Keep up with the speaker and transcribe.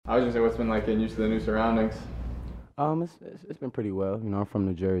I was just say, what's been like getting used to the new surroundings? It's been pretty well. You know, I'm from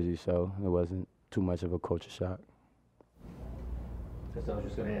New Jersey, so it wasn't too much of a culture shock. I was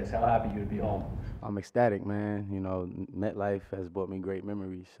just going to ask how happy you'd be home. I'm ecstatic, man. You know, MetLife has brought me great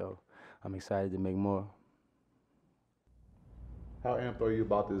memories, so I'm excited to make more. How amped are you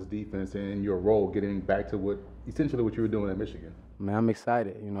about this defense and your role getting back to essentially what you were doing at Michigan? Man, I'm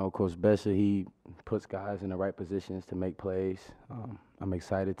excited. You know, Coach Besser, he puts guys in the right positions to make plays. I'm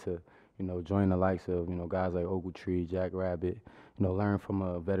excited to, join the likes of, guys like Ogletree, Jack Rabbit, learn from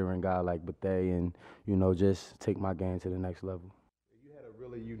a veteran guy like Bethea and, just take my game to the next level. You had a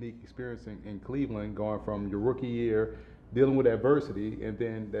really unique experience in Cleveland going from your rookie year, dealing with adversity, and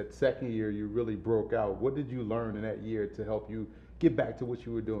then that second year you really broke out. What did you learn in that year to help you get back to what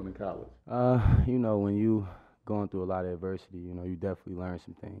you were doing in college? When you going through a lot of adversity, you definitely learn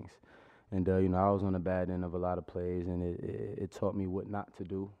some things. And, I was on the bad end of a lot of plays, and it taught me what not to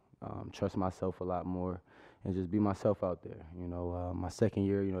do, trust myself a lot more, and just be myself out there. My second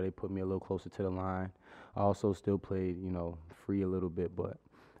year, they put me a little closer to the line. I also still played, free a little bit, but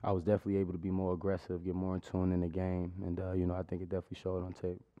I was definitely able to be more aggressive, get more in tune in the game, and, I think it definitely showed on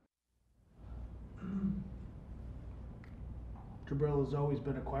tape. Jabril, has always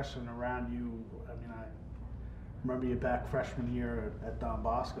been a question around you. I mean, I remember you back freshman year at Don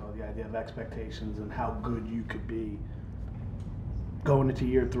Bosco, the idea of expectations and how good you could be going into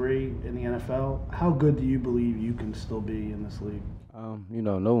year 3 in the NFL. How good do you believe you can still be in this league?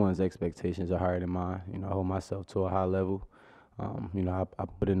 No one's expectations are higher than mine. I hold myself to a high level. I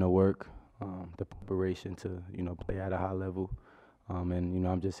put in the work, the preparation to, play at a high level. And,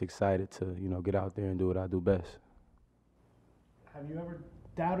 I'm just excited to, get out there and do what I do best. Have you ever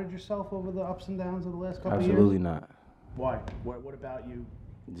doubted yourself over the ups and downs of the last couple of years? Absolutely not. Why? What about you?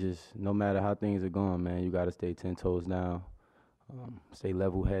 Just no matter how things are going, man, you got to stay 10 toes down, stay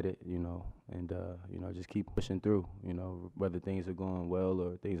level-headed, and, just keep pushing through, whether things are going well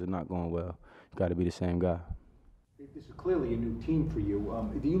or things are not going well. You got to be the same guy. This is clearly a new team for you.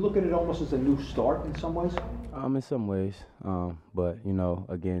 Do you look at it almost as a new start in some ways? In some ways, but,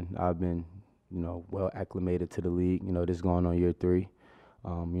 again, I've been, well acclimated to the league. This is going on year 3.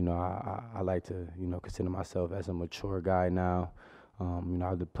 I like to, consider myself as a mature guy now.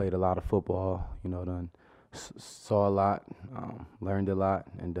 I've played a lot of football, done saw a lot, learned a lot,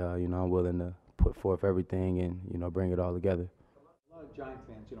 and, I'm willing to put forth everything and, bring it all together. A lot of Giant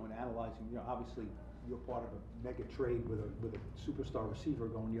fans, and analyzing, obviously you're part of a mega trade with a superstar receiver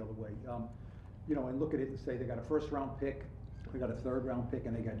going the other way. And look at it and say they got a first-round pick, they got a third-round pick,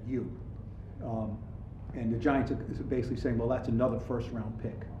 and they got you. And the Giants are basically saying, well, that's another first-round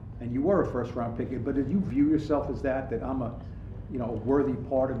pick. And you were a first-round pick, but did you view yourself as that I'm a, a worthy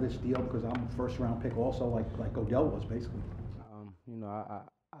part of this deal because I'm a first-round pick also, like Odell was basically?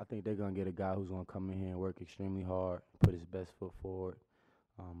 I think they're going to get a guy who's going to come in here and work extremely hard, put his best foot forward,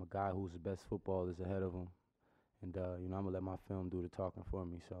 a guy whose best football is ahead of him. And, I'm going to let my film do the talking for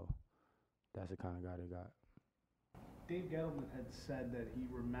me, so that's the kind of guy they got. Dave Gettleman had said that he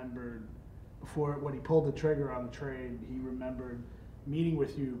remembered before when he pulled the trigger on the trade, he remembered meeting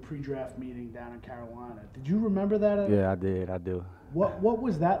with you, pre-draft meeting down in Carolina. Did you remember that? Yeah, I did. I do. What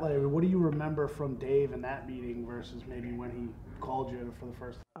was that like? What do you remember from Dave in that meeting versus maybe when he called you for the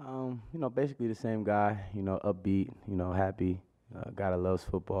first time? Basically the same guy, upbeat, happy, guy that loves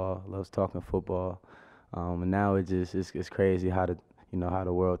football, loves talking football. And now it's crazy how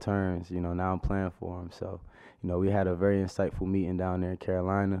the world turns. Now I'm playing for him. So, we had a very insightful meeting down there in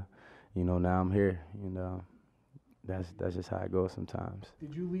Carolina. Now I'm here, that's just how it goes sometimes.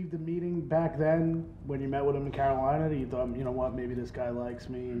 Did you leave the meeting back then when you met with him in Carolina? You thought, you know what, maybe this guy likes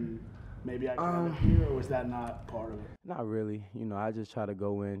me and maybe I can have it here, or was that not part of it? Not really. I just try to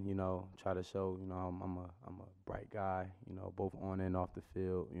go in, try to show, I'm a bright guy, both on and off the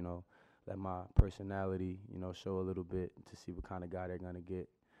field, let my personality, show a little bit to see what kind of guy they're going to get.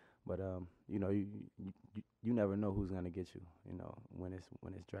 But you never know who's gonna get you, when it's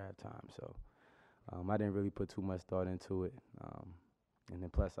draft time. So I didn't really put too much thought into it. And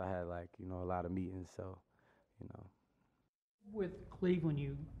then plus I had a lot of meetings. So With Cleveland,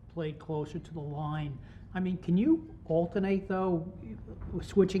 you played closer to the line. I mean, can you alternate though,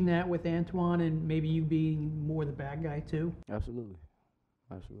 switching that with Antoine and maybe you being more the bad guy too? Absolutely.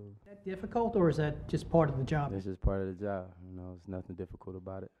 Absolutely. Is that difficult or is that just part of the job? It's just part of the job. There's nothing difficult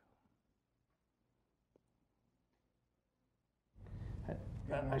about it.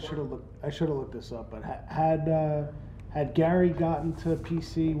 I should have looked this up, but had Gary gotten to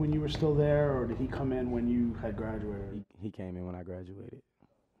PC when you were still there, or did he come in when you had graduated? He came in when I graduated.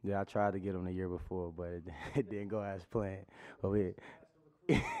 Yeah, I tried to get him the year before, but it didn't go as planned. But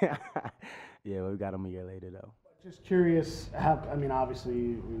Yeah, we got him a year later though. Just curious, how, I mean,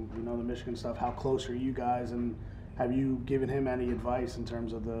 obviously, we know the Michigan stuff. How close are you guys, and have you given him any advice in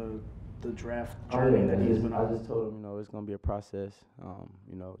terms of the draft journey that he's been I on? just told him, you know, it's gonna be a process.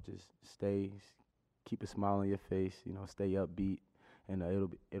 You know, just keep a smile on your face. You know, stay upbeat, and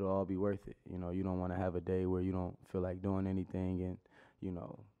it'll all be worth it. You know, you don't want to have a day where you don't feel like doing anything, and you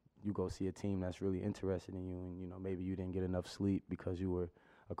know, you go see a team that's really interested in you, and you know, maybe you didn't get enough sleep because you were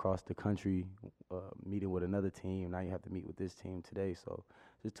across the country meeting with another team. Now you have to meet with this team today. So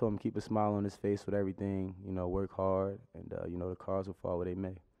just told him keep a smile on his face with everything. You know, work hard, and you know, the cards will fall where they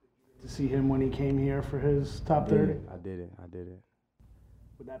may. To see him when he came here for his top 30? I did it.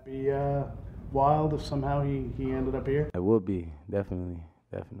 Would that be wild if somehow he ended up here? It would be, definitely.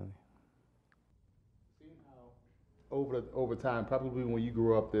 Over time, probably when you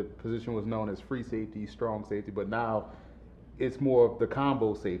grew up, the position was known as free safety, strong safety, but now it's more of the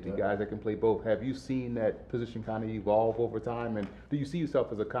combo safety, guys that can play both. Have you seen that position kind of evolve over time, and do you see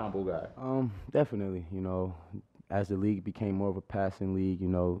yourself as a combo guy? Definitely. You know, as the league became more of a passing league, you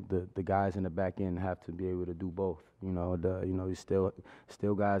know, the guys in the back end have to be able to do both. You know, there's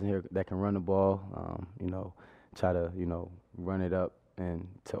still guys in here that can run the ball. You know, try to run it up and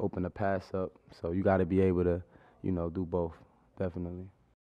to open the pass up. So you got to be able to do both. Definitely.